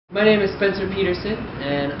My name is Spencer Peterson,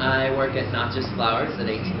 and I work at Not Just Flowers at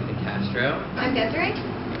 18th and Castro. I'm Desiree.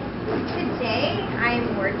 Today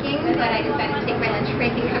I'm working, but I decided to take my lunch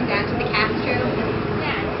break and come down to the Castro.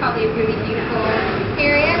 Yeah, it's probably a really beautiful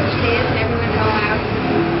area, which it is, and everyone's all out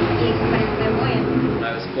eating when it's flamboyant.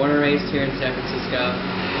 I was born and raised here in San Francisco,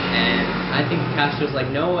 and I think Castro's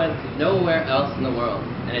like nowhere else in the world,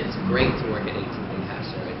 and it's great to work at 18th and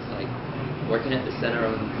Castro. It's like working at the center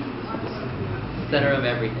of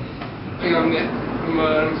everything. I'm Nick. I'm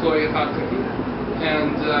an employee at Hot Cookie,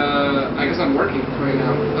 and I guess I'm working right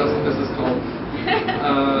now. That's what this is called.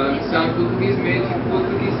 Selling cool cookies, made cool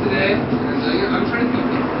cookies today, and I'm trying to keep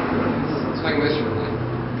them. It's my mission, really.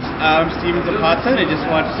 I'm Steven Zapata, and I just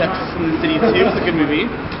watched Sex and the City 2. It's a good movie.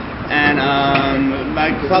 And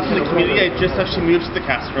my thoughts on the community, I just actually moved to the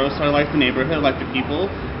Castro, so I like the neighborhood, I like the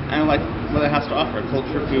people, and I like what it has to offer.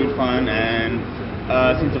 Culture, food, fun, and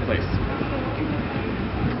sense of place.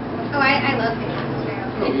 Oh, I love the Castro.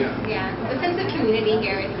 Oh, yeah. Yeah, the sense of community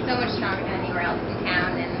here is so much stronger than anywhere else in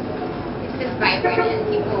town, and it's just vibrant, and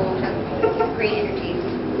people have great energy.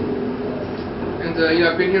 And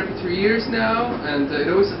I've been here for 3 years now, and it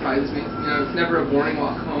always surprises me. It's never a boring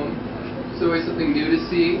walk home. It's always something new to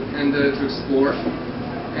see and to explore.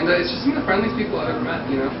 And it's just some of the friendliest people I've ever met.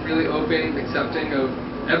 Really open, accepting of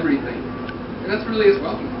everything, and that's really is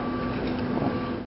welcome.